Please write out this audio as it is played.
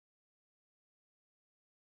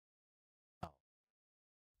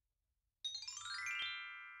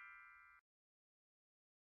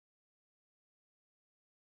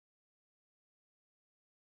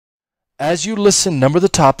As you listen, number the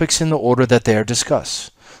topics in the order that they are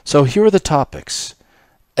discussed. So here are the topics.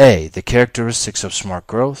 A. The characteristics of smart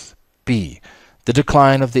growth. B. The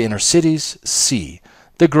decline of the inner cities. C.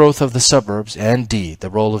 The growth of the suburbs. And D.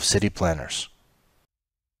 The role of city planners.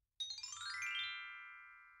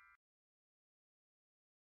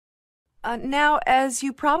 Now, as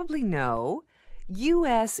you probably know,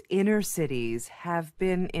 U.S. inner cities have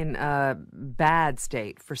been in a bad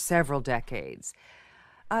state for several decades.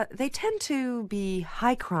 They tend to be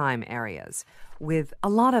high crime areas with a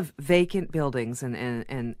lot of vacant buildings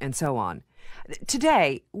and so on.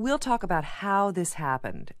 Today, we'll talk about how this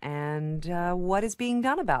happened and what is being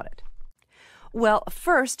done about it. Well,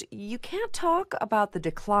 first, you can't talk about the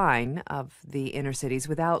decline of the inner cities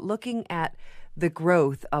without looking at the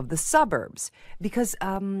growth of the suburbs, because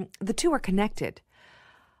the two are connected.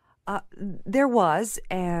 There was,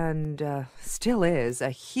 and still is,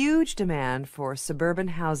 a huge demand for suburban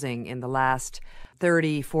housing in the last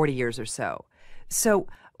 30, 40 years or so. So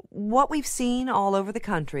what we've seen all over the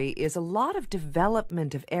country is a lot of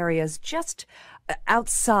development of areas just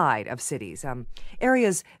outside of cities,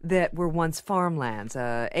 areas that were once farmlands,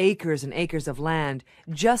 acres and acres of land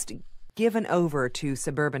just given over to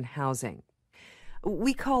suburban housing.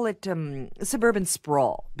 We call it suburban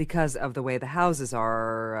sprawl because of the way the houses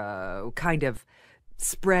are kind of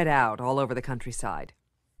spread out all over the countryside.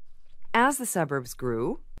 As the suburbs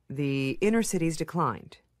grew, the inner cities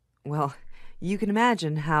declined. Well, you can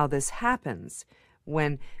imagine how this happens.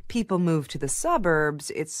 When people move to the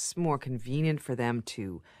suburbs, it's more convenient for them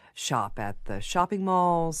to shop at the shopping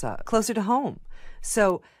malls closer to home.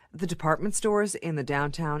 So the department stores in the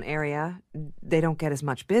downtown area, they don't get as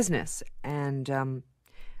much business, and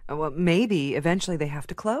well, maybe eventually they have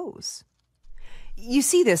to close. You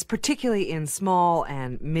see this particularly in small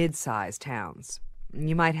and mid-sized towns.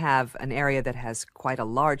 You might have an area that has quite a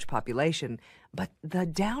large population, but the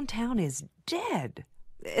downtown is dead,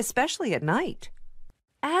 especially at night.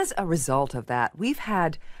 As a result of that, we've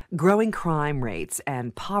had growing crime rates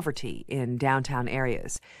and poverty in downtown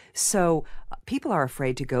areas. So people are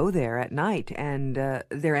afraid to go there at night, and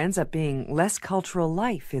there ends up being less cultural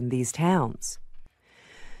life in these towns.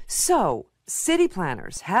 So city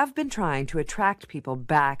planners have been trying to attract people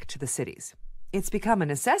back to the cities. It's become a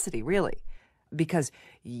necessity, really, because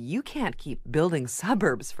you can't keep building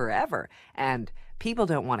suburbs forever, and people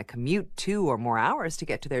don't want to commute 2 or more hours to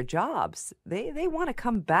get to their jobs. They want to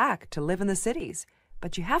come back to live in the cities,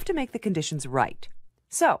 but you have to make the conditions right.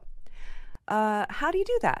 So, how do you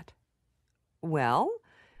do that? Well,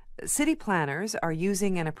 city planners are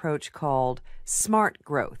using an approach called smart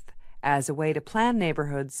growth as a way to plan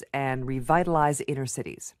neighborhoods and revitalize inner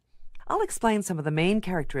cities. I'll explain some of the main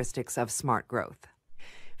characteristics of smart growth.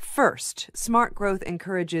 First, smart growth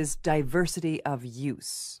encourages diversity of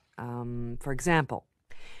use. For example,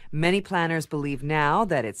 many planners believe now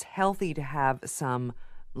that it's healthy to have some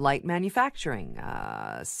light manufacturing,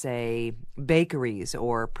 say bakeries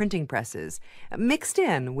or printing presses, mixed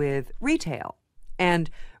in with retail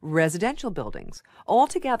and residential buildings, all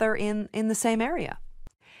together in the same area.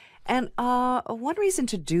 And one reason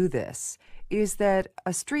to do this is that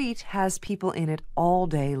a street has people in it all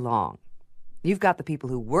day long. You've got the people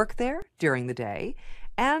who work there during the day,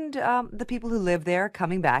 and the people who live there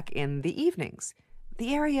coming back in the evenings.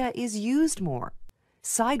 The area is used more.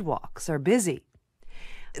 Sidewalks are busy.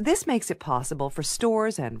 This makes it possible for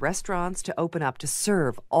stores and restaurants to open up to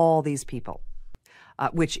serve all these people,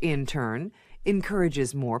 which in turn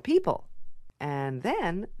encourages more people. And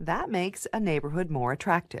then that makes a neighborhood more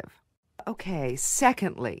attractive. Okay,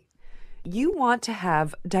 secondly, you want to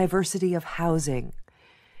have diversity of housing.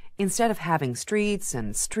 Instead of having streets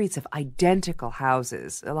and streets of identical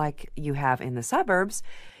houses like you have in the suburbs,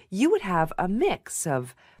 you would have a mix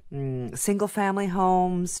of single-family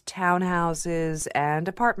homes, townhouses, and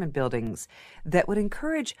apartment buildings that would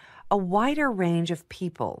encourage a wider range of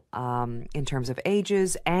people in terms of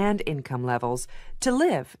ages and income levels to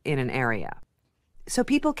live in an area. So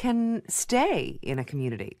people can stay in a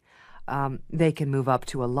community. They can move up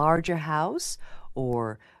to a larger house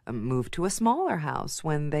or move to a smaller house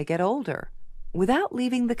when they get older without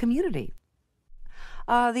leaving the community.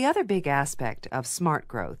 The other big aspect of smart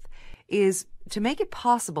growth is to make it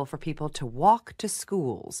possible for people to walk to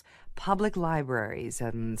schools, public libraries,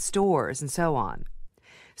 and stores, and so on.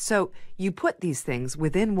 So you put these things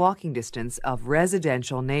within walking distance of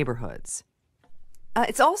residential neighborhoods.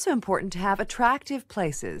 It's also important to have attractive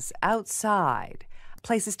places outside,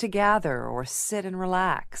 places to gather or sit and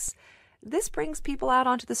relax. This brings people out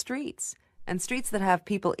onto the streets, and streets that have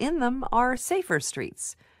people in them are safer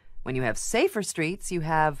streets. When you have safer streets, you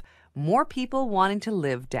have more people wanting to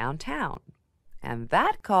live downtown. And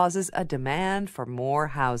that causes a demand for more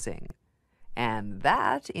housing. And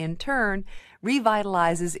that, in turn,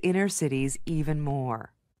 revitalizes inner cities even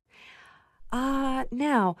more.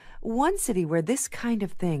 Now, one city where this kind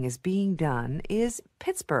of thing is being done is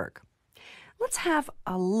Pittsburgh. Let's have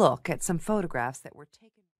a look at some photographs that were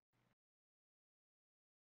taken.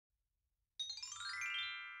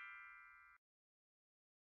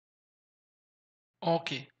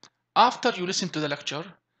 Okay. After you listen to the lecture,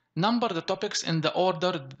 number the topics in the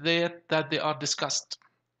order that they are discussed.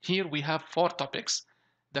 Here we have 4 topics: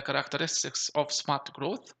 the characteristics of smart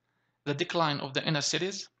growth, the decline of the inner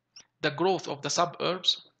cities, the growth of the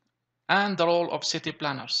suburbs, and the role of city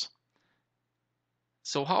planners.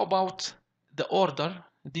 So how about the order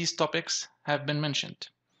these topics have been mentioned?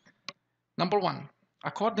 Number 1,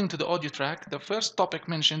 according to the audio track, the first topic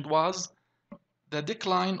mentioned was the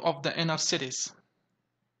decline of the inner cities.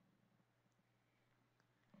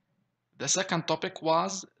 The second topic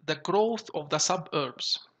was the growth of the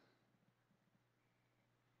suburbs.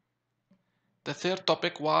 The third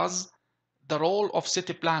topic was the role of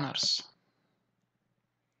city planners.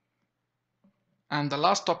 And the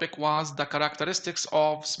last topic was the characteristics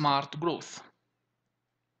of smart growth.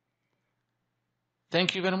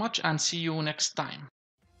 Thank you very much and see you next time.